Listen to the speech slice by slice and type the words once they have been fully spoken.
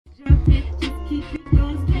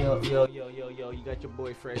Yo, you got your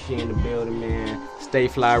boy Freshy in the building, man. Stay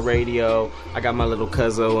Fly Radio. I got my little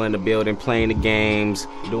cuzzo in the building playing the games,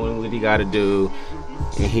 doing what he gotta do,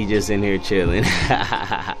 and he just in here chilling.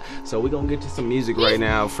 So we're gonna get to some music right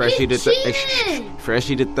now. Freshy the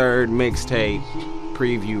third mixtape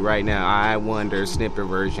preview right now. I Wonder snippet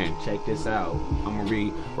version. Check this out. I'm gonna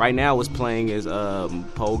read. Right now what's playing is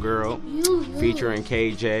Pole Girl featuring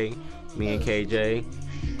KJ. Me and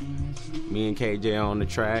KJ on the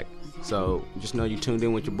track. So just know you tuned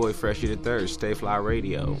in with your boy Freshy the Third, Stay Fly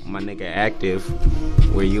Radio. My nigga Active,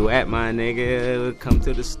 where you at, my nigga? Come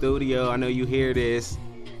to the studio. I know you hear this.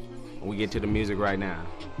 We get to the music right now.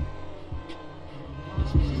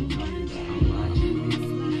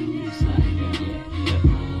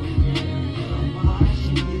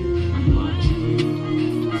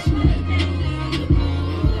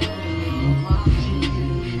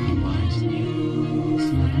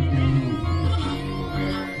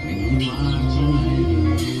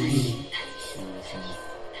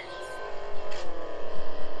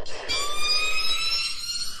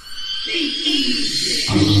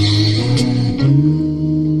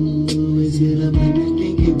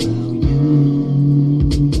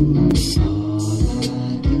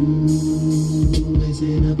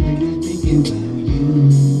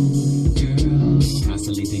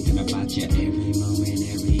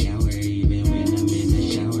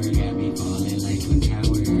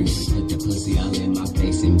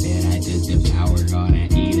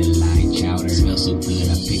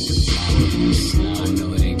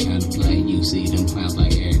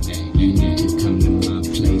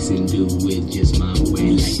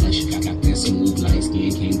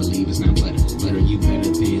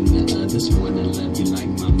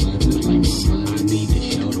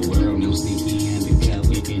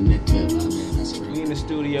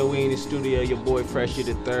 Freshy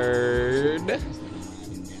the Third,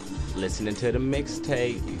 listening to the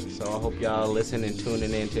mixtape. So I hope y'all listening,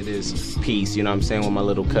 tuning into this piece. You know what I'm saying, with my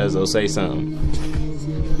little cuzzo. Say something.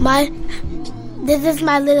 This is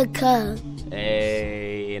my little cuz.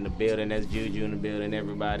 Hey, in the building. That's Juju in the building,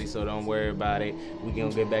 everybody. So don't worry about it. We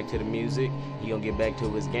gonna get back to the music. He gonna get back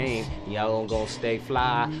to his game. Y'all gonna stay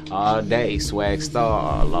fly all day. Swag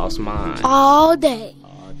Star, Lost Mind. All day.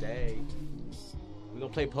 All day. We're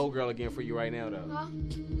gonna play Pole Girl again for you right now, though. Huh?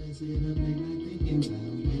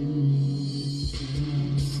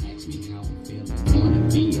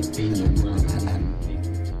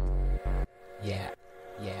 Yeah.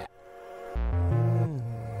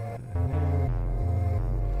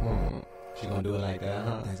 She gonna do it like that,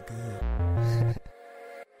 huh? That's good.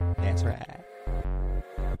 That's right.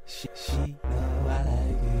 She know I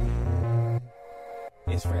like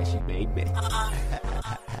it. It's Freshy, baby.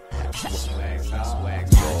 Swag.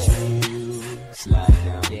 Watching you slide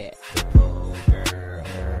down the pole, girl.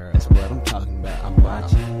 That's what I'm talking about. I'm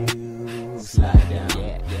watching you slide down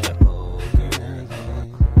the pole, girl.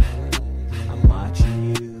 I'm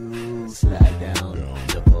watching you slide down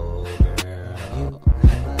the pole, girl.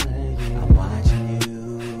 I'm watching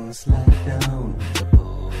you slide down the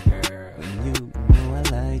pole, girl. And you know I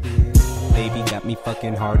like it. Baby got me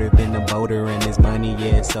fucking harder than a boater, and this money,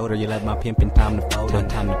 yeah, it's soda. You love my pimpin', time to fold her,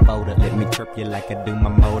 time to fold her. Let me trip you like I do my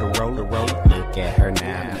Motorola. Look at her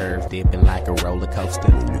now, curves dipping like a roller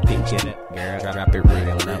coaster. Pick it up, girl, drop it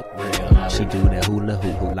real low. She do the hula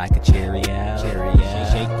hoop like a Cheerio. She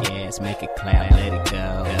shake your ass, make it clap, let it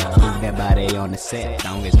go. Move that body on the set,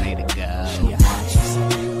 long as made it go. She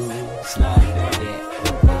watching you slide down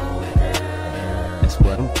the pole, girl. That's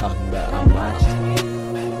what I'm talking about. I'm watching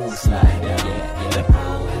you slide down the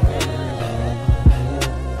pole, girl.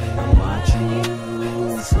 I'm watching you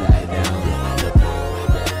slide down the pole,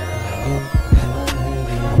 girl.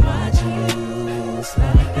 I'm watching you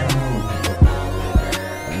slide down the pole,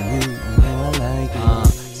 girl. And you know I like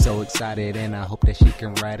it. So excited, and I hope that she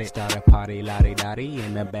can ride it. Start a party, lottie-dottie.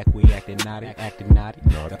 In the back, we acting naughty.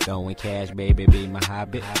 Throwing cash, baby, be my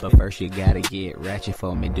hobby. But first, you gotta get ratchet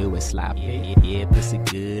for me, do it sloppy. Yeah, pussy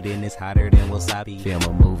good, and it's hotter than wasabi. Film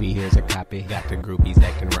a movie, here's a copy. Got the groupies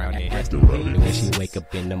acting rowdy. When she wake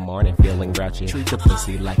up in the morning, feeling grouchy. Treat the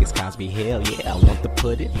pussy like it's Cosby. Hell yeah, I want to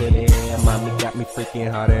put it. Yeah, mommy got me freaking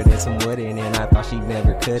harder than some woodin', and I thought she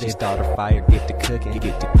never could. She start a fire, get to cooking.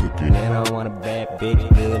 And I want a bad bitch,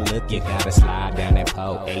 good look. You gotta slide down that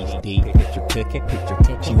pole, HD. Picture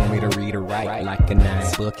cooking. She want me to read her right like a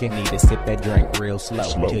 9 booking. Need to sip that drink real slow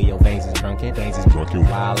till your veins is drunken.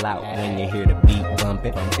 Wild out when you hear the beat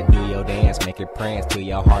bumping. Do your dance, make it prance till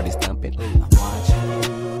your heart is thumping. I'm watching you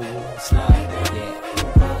slide down the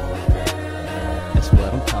pole, girl. That's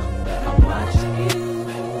what I'm talking about. I'm watching you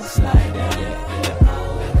slide down the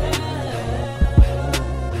pole, girl.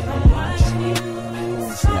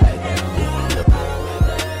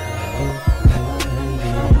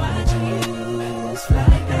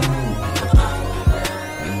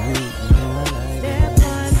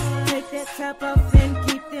 top off and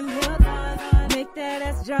keep them heels on. Make that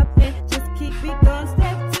ass drop in, just keep it going.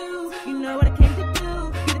 Step 2, you know what I came to do.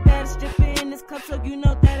 You the baddest stripper in this club, so you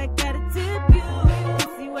know that I gotta tip you.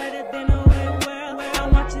 Pussy wetter than a wet world.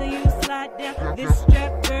 I'm watching you slide down this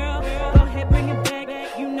strap, girl. Go ahead, bring it back.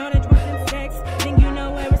 You know that you're worth sex, then you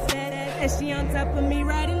know where it's at. And she on top of me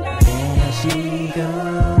riding down. There she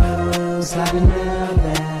goes, sliding down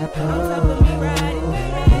that pole. On top of me riding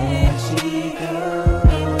down. There she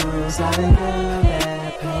goes, sliding down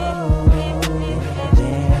that pole.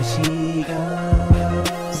 There she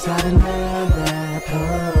goes, sliding down that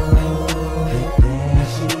pole. There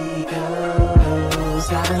she goes,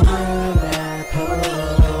 sliding down that pole.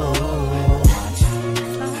 Watch you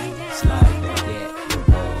slide down that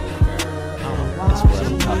pole, girl. That's what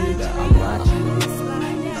I'm talking about. I'm watching you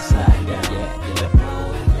slide down that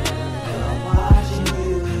pole, girl. I'm watching you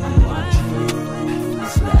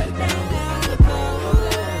slide down that pole,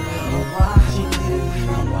 girl.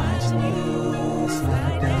 I'm watching you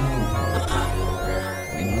slide down that pole, girl.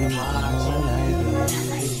 And you watching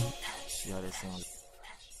like this. Yo, this sounds.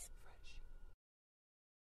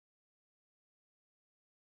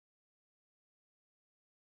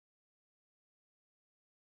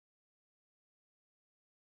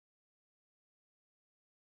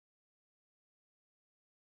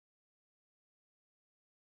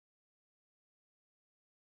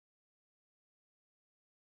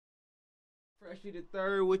 Freshy the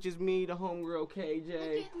third, which is me, the homegirl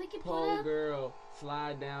KJ, Lick it, pole pull up. girl.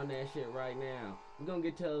 Slide down that shit right now. We're gonna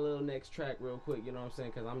get to a little next track real quick, you know what I'm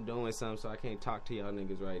saying? Because I'm doing something, so I can't talk to y'all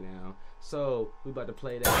niggas right now. So, we about to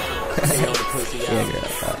play that. Stay on the pussy out.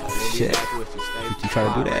 We'll be shit. back with you. Stay You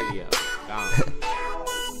trying to do that? radio. Gone.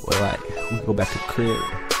 Well, like, we can go back to the crib.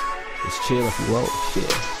 Just chill if you want.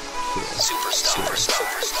 Shit.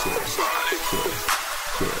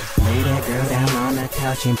 Lay that girl down on the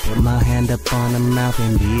couch and put my hand up on her mouth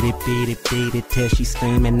and beat it till she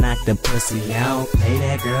scream and knock the pussy out. Lay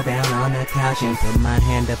that girl down on the couch and put my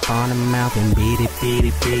hand up on her mouth and beat it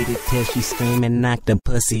till she scream and knock the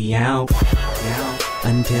pussy out.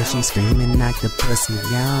 Until she scream and knock the pussy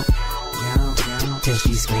out. Till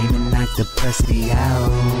she scream and knock the pussy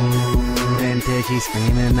out. Until she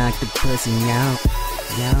scream and knock the pussy out.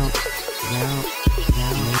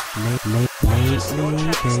 Lately,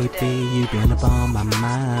 baby, you been up on my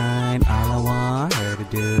mind. All I want her to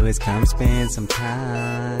do is come spend some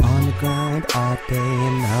time on the grind all day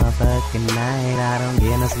and all fucking night. I don't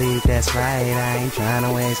get no sleep, that's right. I ain't trying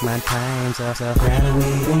to waste my time. So grab a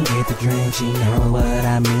weed and get the drink. She know what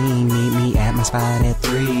I mean. Meet me at my spot at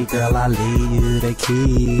 3. Girl, I'll leave you the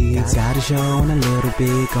keys. Got a show in a little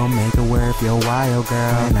bit, gon' make it worth your while,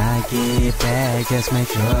 girl. When I get back, just make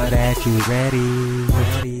sure that you ready.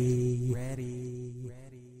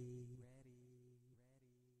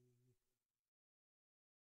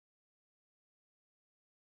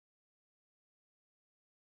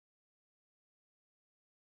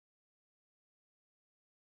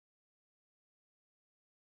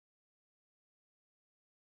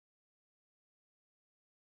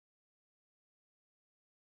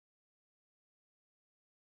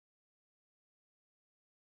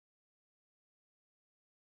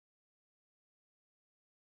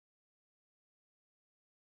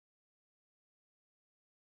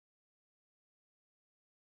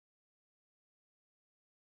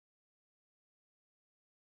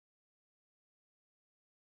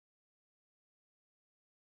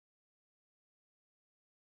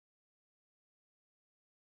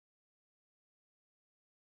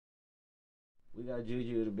 We got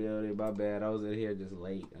Juju in the building. My bad. I was in here just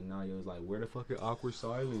late. And now you was like, where the fucking awkward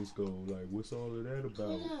silence go? Like, what's all of that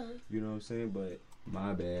about? You know what I'm saying? But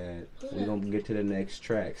my bad. We're going to get to the next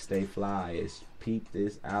track. Stay Fly. It's Peep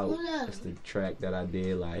This Out. It's the track that I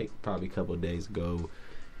did like probably a couple days ago.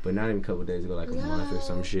 But not even a couple days ago, like a month or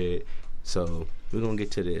some shit. So we're going to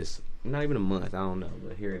get to this. Not even a month. I don't know.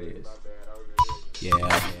 But here it is. Yeah,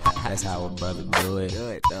 that's how a brother do it.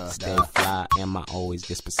 Stay fly, am I always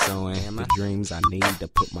just pursuing the dreams I need to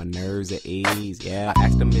put my nerves at ease? Yeah, I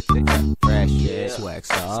asked them if they got fresh, yeah, swag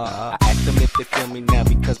star. I asked them if they feel me now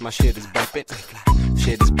because my shit is bumping.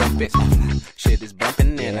 Shit is bumping, shit is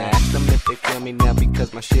bumping. And I asked them if they feel me now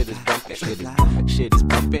because my shit is bumping. Shit is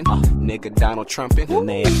bumping. Nigga Donald Trumpin'. And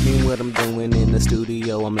they ask me what I'm doing in the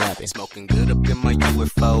studio, I'm laughing. Smoking good up in my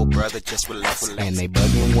UFO, brother, just relax. And they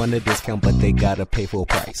bugging want a discount, but they gotta pay full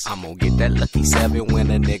price. I'm gonna get that lucky 7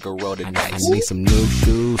 when a nigga roll the dice. I need some new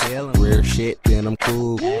shoes, rare shit, then I'm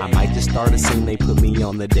cool. I might just start a scene, they put me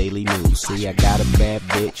on the daily news. See, I got a bad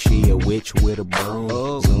bitch, she a witch with a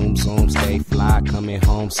broom. Zoom, zoom, stay fly, coming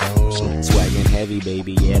home soon. Swaggin' heavy,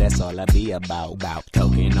 baby, yeah, that's all I be about.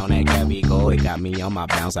 Token on that Gabby, go Boy got me on my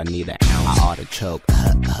bounce, I need an ounce. I ought to choke,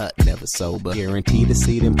 never sober. Guaranteed to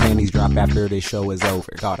see them panties drop after this show is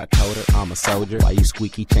over. Thought I told her I'm a soldier. Why you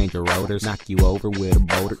squeaky, change your rotors. Knock you over with a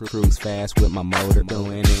boulder. Cruise fast with my motor.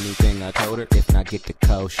 Doing anything I told her. If not, get the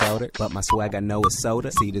cold shoulder. But my swag I know is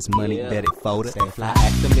soda. See this money, bet it folded. Stay fly,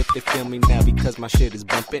 ask them if they feel me now because my shit is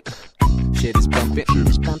bumping. Shit is bumping.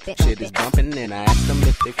 Shit is bumping. And I ask them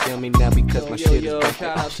if they feel me now because my shit is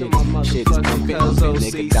bumping. Shit is bumping.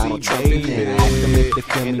 Nigga Donald Trump. And I ask them if they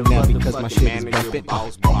feel me now because my shit is bumping.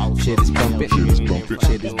 Shit is bumping.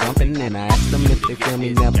 Shit is bumping. And I ask them if they feel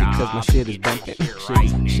me now because my shit is bumping.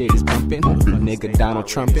 Shit is bumping. Nigga Donald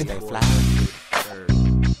Trump. Stay fly.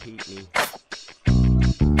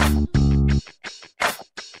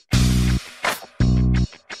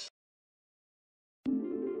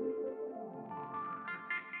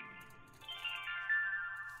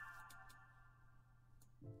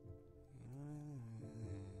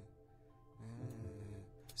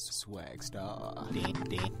 Swag star.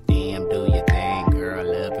 Damn, do your thing, girl.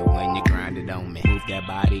 Love it when you grind it on me. Move that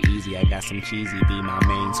body easy. I got some cheesy. Be my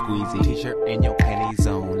main squeezy. T-shirt and your panties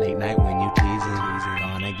on. Late night when you teasing.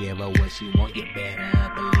 Gonna give her what she want. You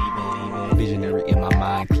better believe it. Visionary in my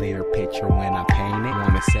mind. Clear picture when I paint it.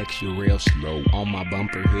 Wanna sex you real slow. On my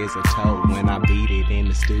bumper, here's a toe. When I beat it in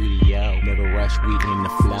the studio. Never rush, we in the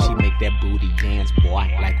flow. She make that booty dance, boy.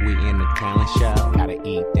 Like we in the talent show. Gotta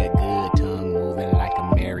eat that good tongue moving like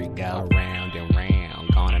a merry-go round and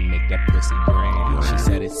round. Gonna make that pussy grand. She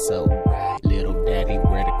said it's so right. Little daddy,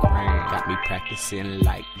 wear the crown. Got me practicing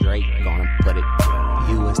like Drake. Gonna put it.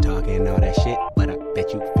 You was talking all that shit, but I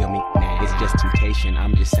bet you feel me now. It's just temptation.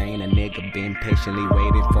 I'm just saying a nigga been patiently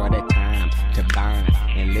waiting for that time to bind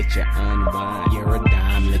and let you unwind. You're a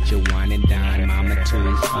dime, let you wine and dine. Mama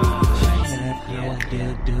too sweet.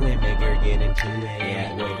 Yeah, do it, make her get into it.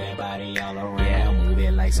 Yeah, wave that body all around. Yeah, move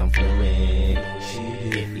it like some fluid.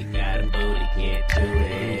 If you got a booty, get to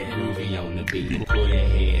it. Groovy on the beat, pull that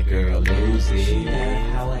head, girl, lose it.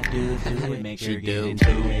 How I do it, make her get into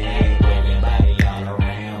it. Wave that body all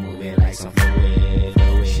around, move it like some fluid.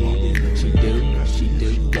 She do, she do, she do,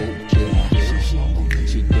 she do,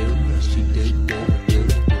 she do.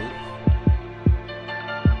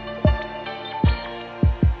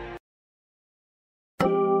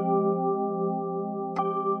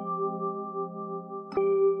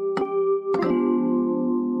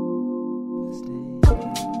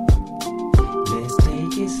 Let's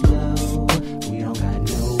take it slow. We don't got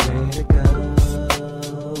nowhere to go.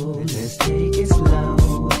 Let's take it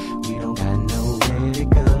slow. We don't got nowhere to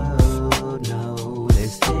go. No,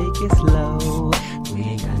 let's take it slow. We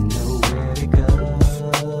ain't got nowhere to go.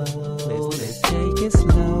 Let's take it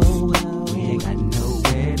slow. We ain't got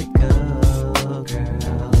nowhere to go,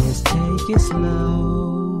 girl. Let's take it slow.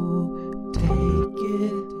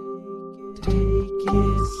 Take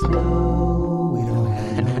it slow. We don't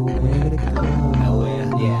have nowhere to go.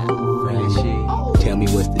 Yeah, Freshy. Tell me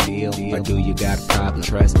what's the deal, or do you got a problem?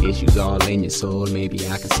 Trust issues all in your soul, maybe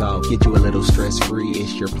I can solve. Get you a little stress-free,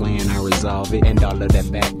 it's your plan, I resolve it. And all of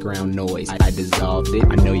that background noise, I dissolved it.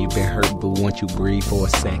 I know you've been hurt, but won't you breathe for a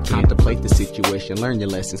second? Contemplate the situation, learn your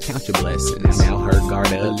lessons, count your blessings. Now her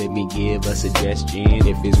guard up, let me give a suggestion.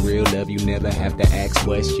 If it's real love, you never have to ask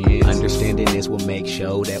questions. Understanding this will make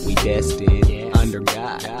sure that we destined. Under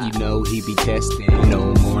God, you know he be testing.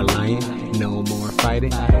 No more lying, no more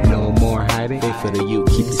fighting, no more hiding. They for the you,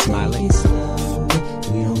 keep it smiling.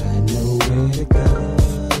 We don't got nowhere to go.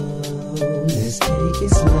 Let's take it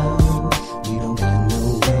slow. We don't got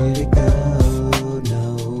nowhere to go. No,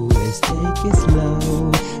 let's take it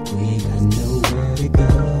slow. We ain't got nowhere to go.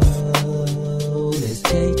 Let's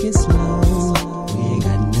take it slow. We ain't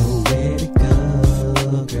got nowhere to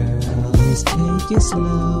go, girl. Let's take it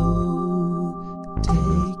slow.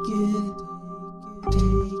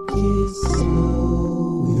 Take it slow.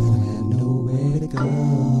 We don't have nowhere to go,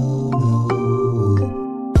 no.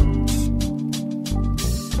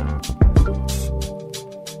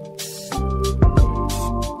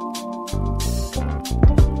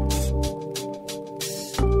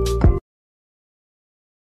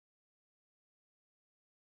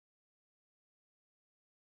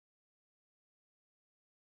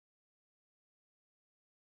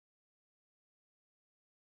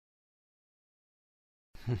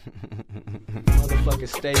 Motherfucking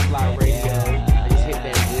Stay Fly Radio. I just hit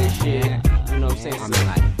that good shit. You know what I'm saying? I'm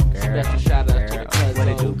like, Special shout out to the cousin. What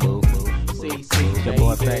it do, boo? CC, Your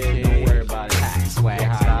boy Freshy, don't worry about it. Swag Get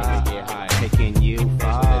high, niggas, get high. taking you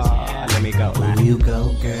far. Let me go. Ooh, you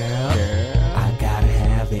go, girl. I gotta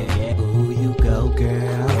have it. Ooh, you go,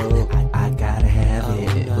 girl. I gotta have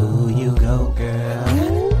it. Ooh, you go,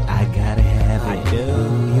 girl. I gotta have it.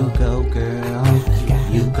 Ooh, you go, girl.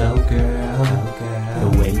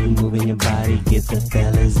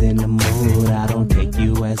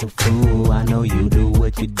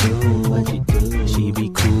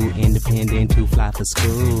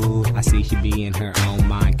 don't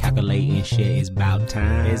mind calculating shit. It's about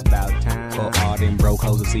time. It's about time for all them broke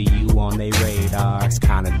hoes to see you on they radar. It's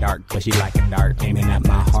kinda dark, but she like a dart, aiming at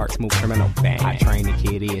my heart. Smooth criminal bang. I train the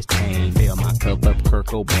kid, is tame. Fill my cup up,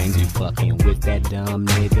 Kirkle bangs. You fucking with that dumb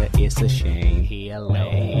nigga, it's a shame. He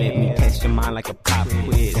alone. Let me test your mind like a pop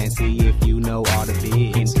quiz and see if you know all the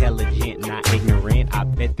biz. Intelligent, not ignorant. I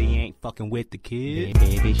bet they ain't fucking with the kid.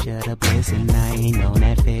 Baby, shut up, listen. I ain't on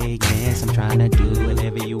that fakeness. I'm trying to do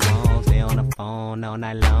whatever you want. Stay on the phone all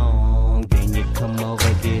night long. Then you come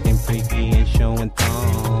over, getting freaky and showing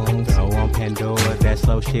thongs. Throw on Pandora, that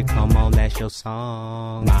slow shit. Come on, that's your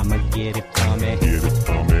song. Mama, get it from me. Get it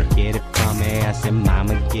from me. Get it from me. I said,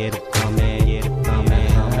 Mama, get it from me. Get it from me.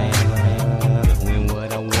 Doing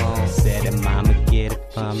what I want. Said that Mama, get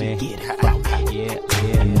it from me. Get it from me. Yeah,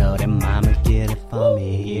 yeah. I know that Mama, get it from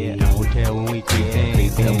me. Yeah, don't tell when we creeping.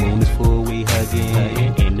 The moon is full, we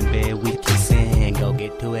hugging. In the bed, we kissing. Go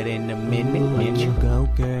get to it in a minute. When you go,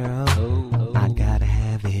 girl, I gotta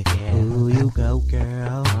have it. Ooh, you go,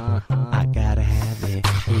 girl. I gotta have it.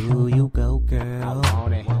 Ooh, you go, girl.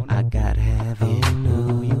 I gotta have it.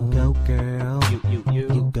 Ooh, you go, girl. You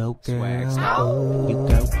go, girl. Ooh, you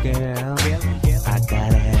go, girl. I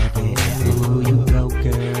gotta have it. Ooh, you go,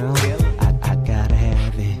 girl. I gotta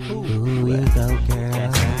have it. Ooh, you go, girl.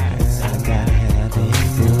 I gotta have it.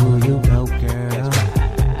 Ooh, you go, girl.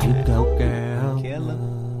 You go, girl.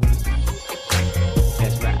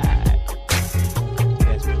 That's right.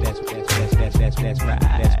 That's right. That's right.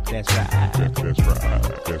 That's right.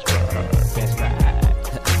 That's right.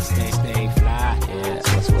 Stay fly. Yeah.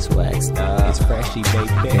 Swag star. It's Freshy, baby.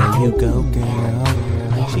 There you go,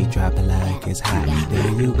 girl. She drop it like it's hot.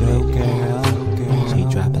 There you go, girl. She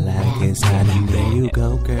drop it like it's hot. And there you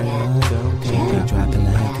go, girl. She drop it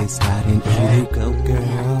like it's hot. And there you go,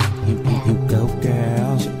 girl. You go,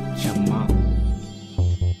 girl. Come on.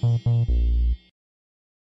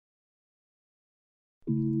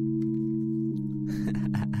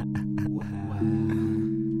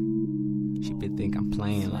 She been think I'm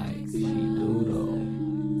playing like she do though.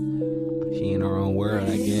 She in her own world,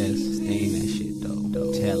 I guess. Stay in that shit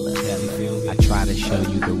though. Tell her, feel me? I try to show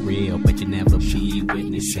you the real, but you never be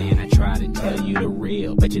witnessing. I try to tell you the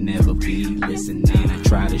real, but you never be listening. I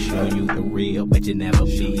try to show you the real, but you never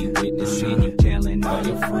be witnessing. You telling all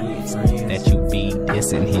your friends that you be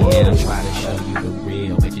dissing here. I try to show you the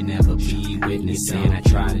real, but you never be witnessing. I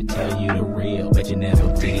try to tell you the real, but you never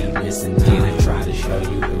be listening. I try to show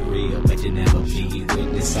you the real, but you never be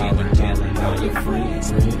witnessing. I'm telling all your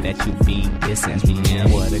friends that you be dissing here.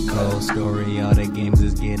 What a cold story, all the games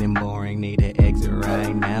is getting boring. Need to exit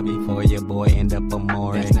right now before your boy end up a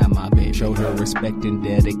more. That's not my baby. Show her respect and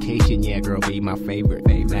dedication, yeah girl, be my favorite.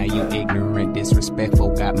 Now you ignorant,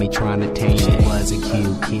 disrespectful, got me trying to tame it. She was a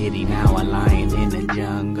cute kitty, now a lion in the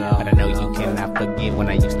jungle. But I know you cannot forget when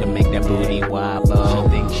I used to make that booty wobble. She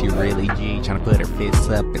thinks she really G, trying to put her fists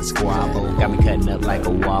up and squabble. Got me cutting up like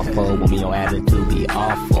a waffle, want me your attitude be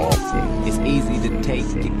awful. It's easy to take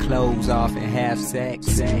your clothes off and have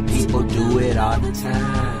sex. People do it all the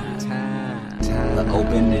time. But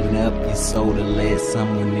opening up your soul to let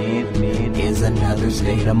someone in is another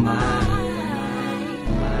state of mind.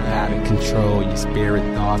 Gotta control your spirit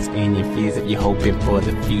thoughts and your fears if you're hoping for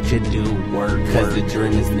the future. Do work, cause the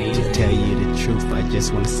dreamers need to tell you the truth. I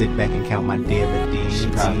just wanna sit back and count my dividends. She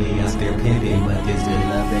probably out there pimping, but there's good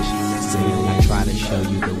love that she missing. I try to show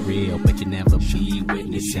you the real, but you never be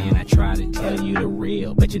witnessing. I try to tell you the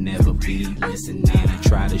real, but you never be listening. I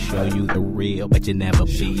try to show you the real, but you never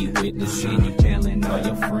be witnessing. You telling all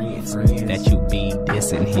your friends that you be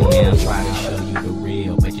dissing here. I try to show you the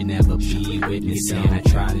real, but you never be witnessing. I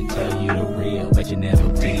try to tell you the real, but you never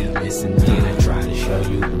be listening. I try to show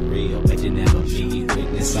you the real, but you never be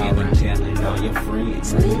witnessing. I'm telling all your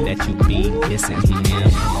friends that you be dissing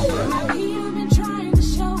here.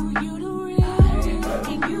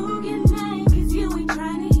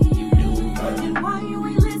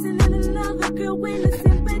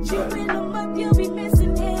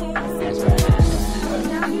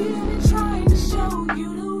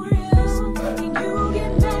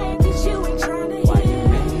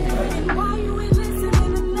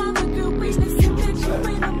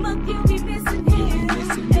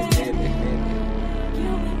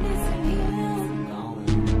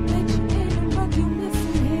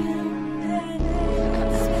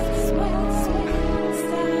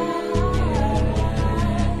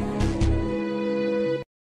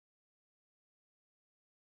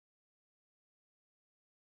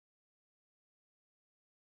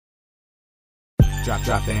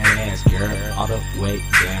 Drop that ass, girl, all the way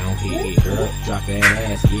down here. Girl, drop that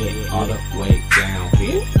ass, yeah, all the way down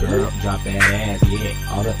here. Girl, drop that ass, yeah,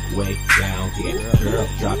 all the way down here. Girl,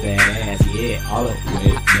 drop that ass, yeah, all the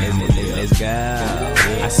way down here. Let's go.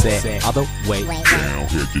 I said all the way down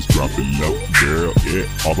here, just drop it low, girl, yeah,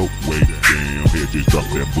 all the way down here, just drop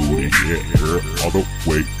that booty, yeah, girl, all the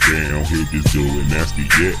way down here, just do it nasty,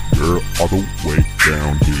 yeah, girl, all the way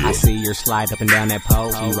down here. I see her slide up and down that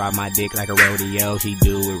pole. She ride my dick like a rodeo. She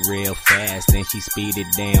do it real fast, then she speed it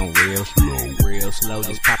down real slow, real slow.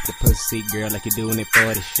 Just pop the pussy, girl, like you're doing it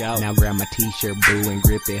for the show. Now grab my t-shirt, boo, and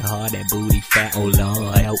grip it hard. That booty fat, oh lord,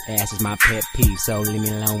 no ass is my pet peeve, so leave me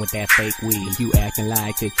alone with that fake weed. If you acting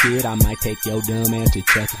like a kid, I might take your dumb ass to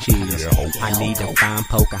Chuck E. Cheese. I need to find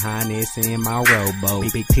Pocahontas in my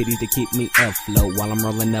rowboat. Big titties to keep me afloat while I'm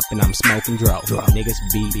rolling up and I'm smoking dro. Niggas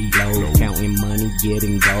be low, counting money,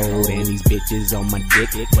 getting gold, and these bitches on my dick,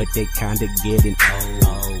 but they kinda getting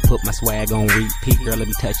old. Put my swag on repeat, girl, let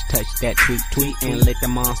me touch that tweet, and let the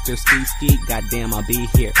monster ski. Goddamn, I'll be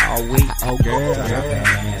here all week. Oh girl, drop that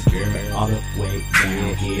ass, girl, all the way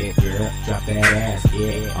down here. Girl, drop that ass,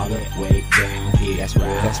 yeah, all the way down here. That's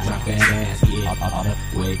right, let's drop that ass, yeah, all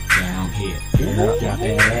the way down here. Girl, drop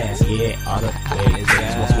that ass, yeah, all the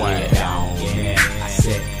way down here. Yeah, I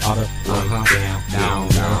said all the way down.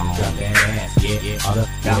 Drop that ass, yeah, all the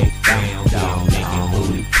way down. Making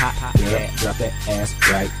booty pop, yeah, drop that ass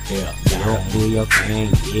right there. Girl, do your thing,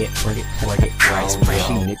 yeah, work it right.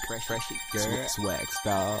 Freshy, nigga, freshy, girl, swag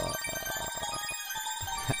star.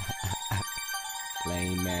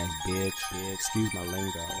 Lame ass bitch, excuse my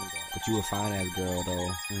lingo, but you a fine ass girl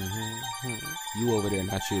though. You over there,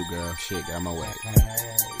 not you, girl. Shit, get out my way.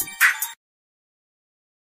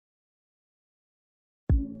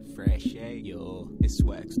 Freshy, yo, it's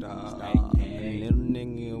swag star. Little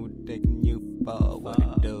nigga taking you for what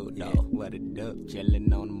it do, though? What it do?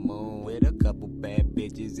 Chillin' on the moon with a couple bad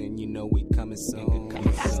bitches, and you know we coming soon.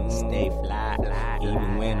 Stay fly,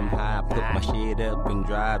 even when I'm high. Put my shit up and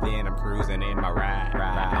drive in. I'm cruising in my ride.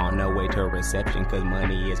 On the way to reception, cause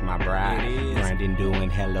money is my bride. Grinding, doing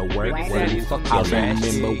hella work. I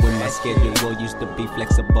remember when my schedule used to be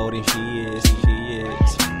flexible, and she is.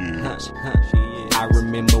 I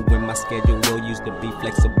remember when my schedule used to be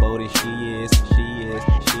flexible, and she is.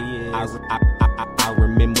 I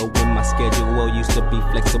remember when my schedule used to be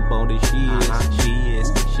flexible, and she is.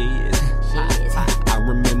 I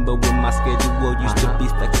remember when my schedule used to be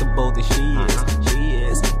flexible, and she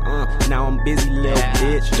is. Now I'm busy, little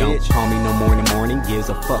bitch. Don't call me no more in the morning. Gives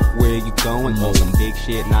a fuck where you going. On some big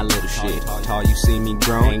shit, not little shit. Tall, you see me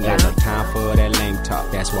growing. Ain't got no time for that lame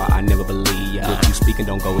talk. That's why I never believe ya. If you speaking,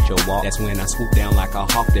 don't go with your walk. That's when I swoop down like a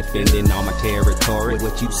hawk, defending all my territory.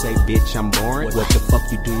 What you say, bitch, I'm boring. What the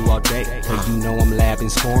fuck you do all day? Cause you know I'm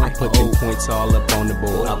labbing scoring. Put them points all up on the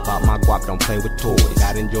board. Up out my guap, don't play with toys.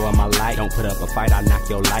 Gotta enjoy my life. Don't put up a fight, I knock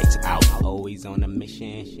your lights out. Always on a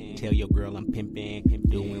mission. Tell your girl I'm pimping.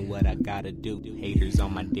 Doing what I gotta do. Haters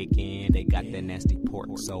on my dick end. They got that nasty pork,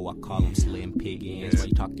 so I call them slim piggins. Why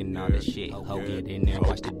you talking all this shit? Ho, get in there,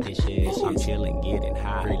 wash the dishes. I'm chillin', getting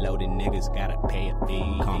high. Reloaded niggas gotta pay a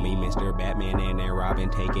fee. Call me Mr. Batman and then Robin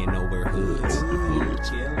taking over hoods.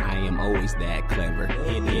 I am always that clever.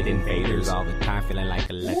 Hitting faders all the time, feeling like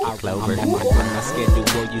electric clover. My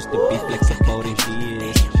schedule used to be flexible, and she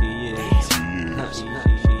is.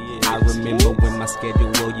 I remember when my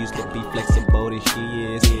schedule used to be flexible, and she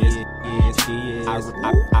is.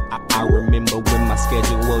 I remember when my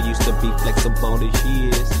schedule used to be flexible, and she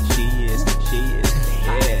is.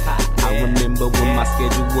 I remember when my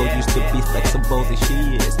schedule used to be flexible, and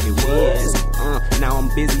she is. It was. Now I'm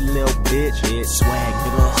busy, little bitch. Swag,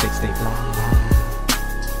 nigga. Six stay fly.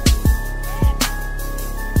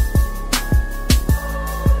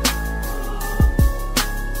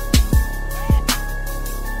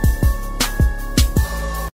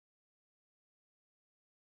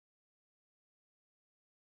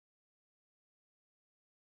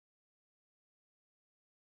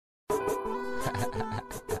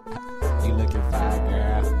 You looking fine,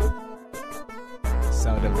 girl.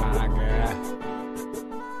 So divine, girl.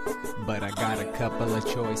 But I got a couple of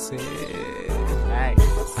choices. Hey.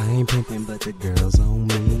 I ain't pimping, but the girls on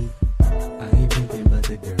me. I ain't pimping, but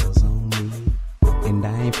the girls on me. And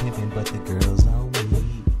I ain't pimping, but the girls on me.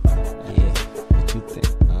 Yeah, what you think?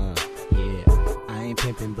 Yeah. I ain't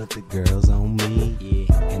pimping, but the girls on me.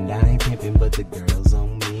 Yeah. And I ain't pimping, but the girls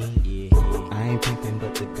on me. Yeah. I ain't pimping,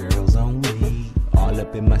 but the girls on me. All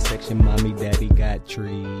up in my section, mommy, daddy got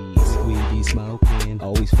trees. We be smoking,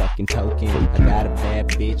 always fucking token. I got a bad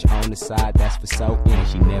bitch on the side, that's for soaking.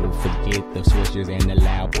 She never forget hit the switches and the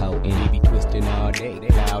loud potent. He be twisting all day.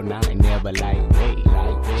 Cloud 9 never lightweight.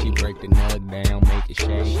 She break the nug down, make it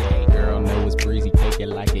shake. Girl know it's breezy, take it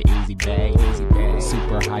like an easy bag.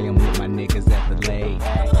 Super high, I'm with my niggas at the lake.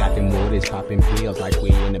 Got them waters popping pills like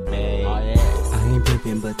we in the bay. I ain't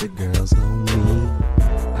pimpin' but the girls on me.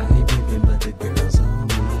 I ain't pimpin' but the girls on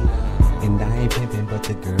me. And I ain't pimpin' but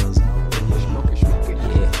the girls on me. Smoke it,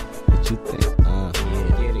 yeah. What you think? Yeah.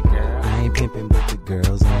 Get it, girl. I ain't pimpin' but the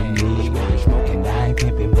girls on me. And I ain't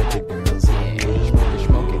pimpin' but the girls on me.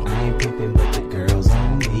 Smoke it. I ain't pimpin' but the girls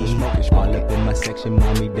on me. All up in my section,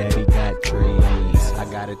 mommy, daddy got trees. I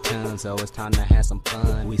got a ton, so it's time to have some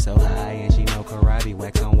fun. We so high and she know karate,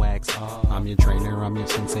 wax on wax. I'm your trainer, I'm your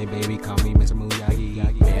sensei, baby, call me Mr.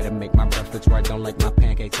 Miyagi. Better make my breakfast right, don't like my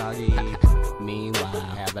pancakes soggy. Meanwhile,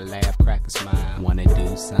 have a laugh, crack a smile. Wanna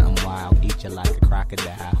do something wild, eat you like a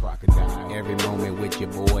crocodile. Every moment with your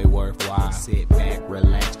boy worthwhile. Sit back,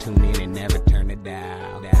 relax, tune in and never turn it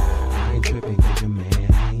down. I ain't tripping 'cause your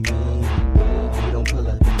man ain't me. He don't pull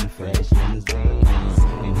up in the fresh in his veins.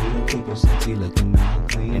 And he don't keep your sexy looking all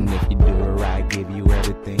clean. And if you do it right, give you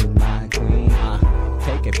everything, my queen.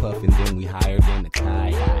 Take a puff and then we higher than the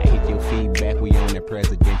kite. Hit your feedback, we on the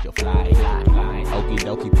presidential flight. Okie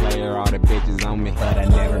dokie player, all the bitches on me. But I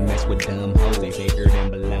never mess with dumb hoes, they bigger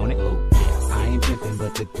than baloney. I ain't pimpin'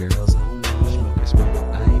 but the girls on me.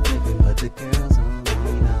 I ain't pimpin' but the girls on me.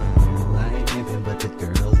 No, I ain't pimpin' but the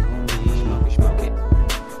girls on me. Smoke it.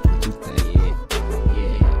 What you think?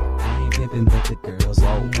 Yeah. I ain't pimpin' but the girls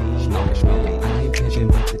on me. Smoke it. I ain't pimpin'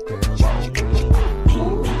 but the girls on me. I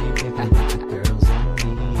ain't pimpin' but the girls on me.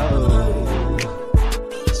 Oh,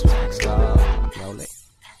 swag star, roll it.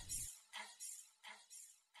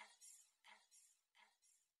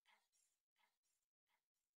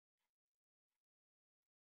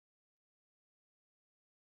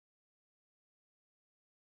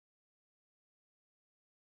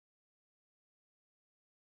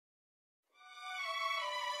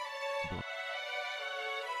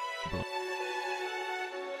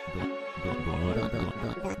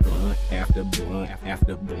 Blunt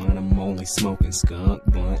after blunt, I'm only smoking skunk.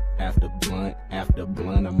 Blunt after blunt after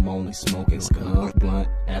blunt, I'm only smoking skunk. Blunt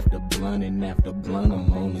after blunt and after blunt,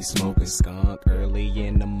 I'm only smoking skunk. Early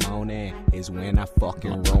in the morning is when I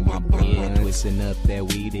fucking roll my blunt. Twisting up that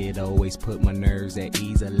weed, it always put my nerves at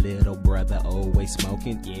ease. A little brother always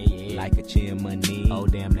smoking, yeah, like a chimney. Oh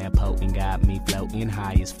damn, that potent got me floating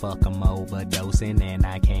high as fuck. I'm overdosing and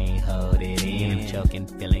I can't hold it in. I'm choking,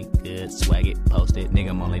 feeling good, swag it, post it. Nigga,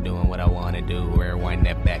 I'm only doing what I wanna do. Rewind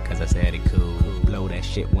that back cause I said it cool. Blow that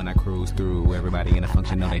shit when I cruise through. Everybody in the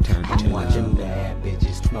function know they turn to. I'm watching bad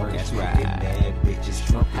bitches twerk. That's right. Bad bitches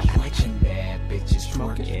twerk. I'm watching bad bitches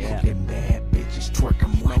twerk. Yeah. Bad bitches twerk.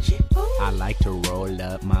 I'm watching. I like to roll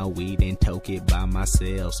up my weed and toke it by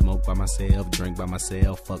myself. Smoke by myself, drink by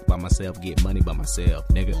myself, fuck by myself, get money by myself.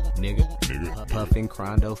 Nigga. Puffin'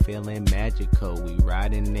 Crondo, feeling magical. We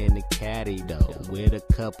riding in the caddy though, with a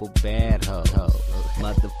couple bad hoes.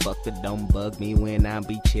 Motherfucker, don't bug me when I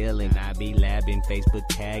be chillin'. I be labbing, Facebook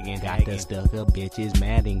tagging. Got the stuck up bitches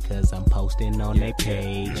madding cause I'm posting on their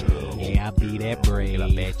page. Yeah, I be that brave. I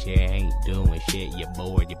bet you ain't doing shit. You're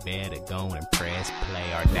bored, you better go and press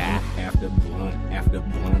play or die. After blunt,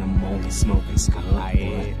 I'm only smoking skunk.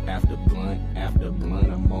 After blunt,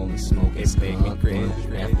 I'm only smoking skunk. After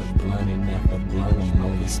blunt and after blunt, I'm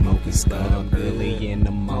only smoking skunk. Early in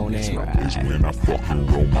the morning is when I fucking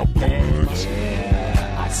roll my blunt.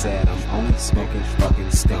 Yeah, I said I'm only smoking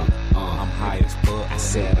fucking skunk. I'm high as fuck. I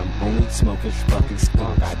said I'm only smoking fucking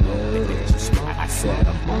skunk. I know that you smoke. I said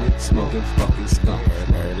I'm only smoking fucking skunk.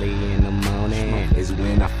 Early in the morning is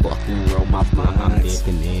when I fucking roll my blunt. I'm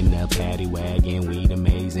dipping in the paddy wagon, weed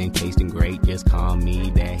amazing, tasting great. Just call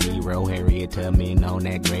me that hero, Harriet Tubman on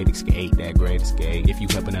that great escape, that great escape. If you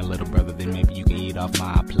helping a little brother, then maybe you can eat off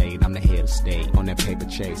my plate. I'm the head of state on that paper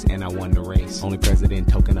chase, and I won the race. Only president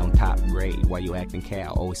token on top grade. Why you acting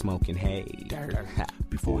cow? Always smoking hay. Dirt.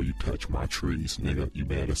 Before you touch my trees, nigga, you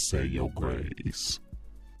better say your grace.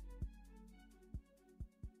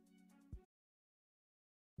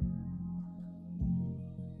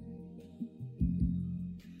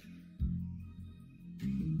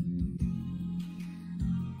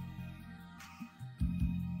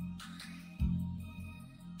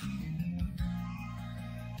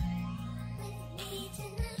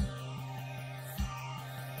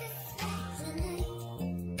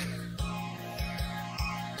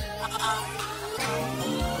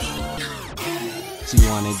 She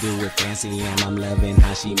wanna do it fancy and I'm loving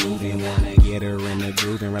how she moving. Wanna get her in the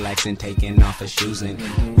groove and relaxing, taking off her shoes. And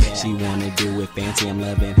she wanna do it fancy, I'm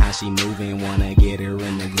loving how she moving. Wanna get her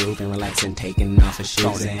in the groove and relaxing, taking off her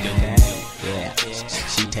shoes. And yeah,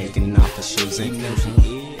 she taking off her shoes. And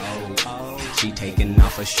she taking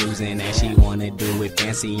off her shoes and she wanna do it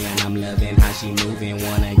fancy and I'm loving how she moving.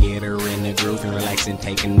 Wanna get her in the groove and relaxing,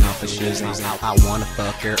 taking off her shoes. I wanna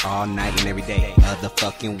fuck her all night and every day of the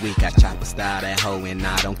fucking week. I chop a style that hoe and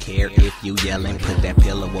I don't care if you yelling. Put that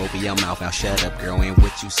pillow over your mouth, now shut up girl, ain't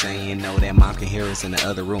what you saying. Know that mom can hear us in the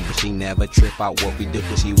other room, but she never trip out what we do,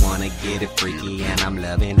 cause she wanna get it freaky and I'm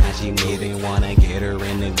loving how she moving. Wanna get her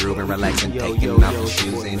in the groove and relaxing, taking off her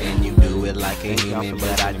shoes. And then you do it like a human,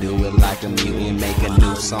 but I do it like a mutant. Make a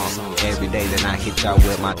new song every day, then I hit y'all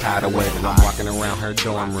with my tidal wave. And I'm walking around her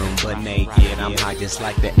dorm room, but naked. I'm high just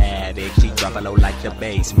like the addict. She drop it low like the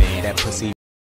basement. That pussy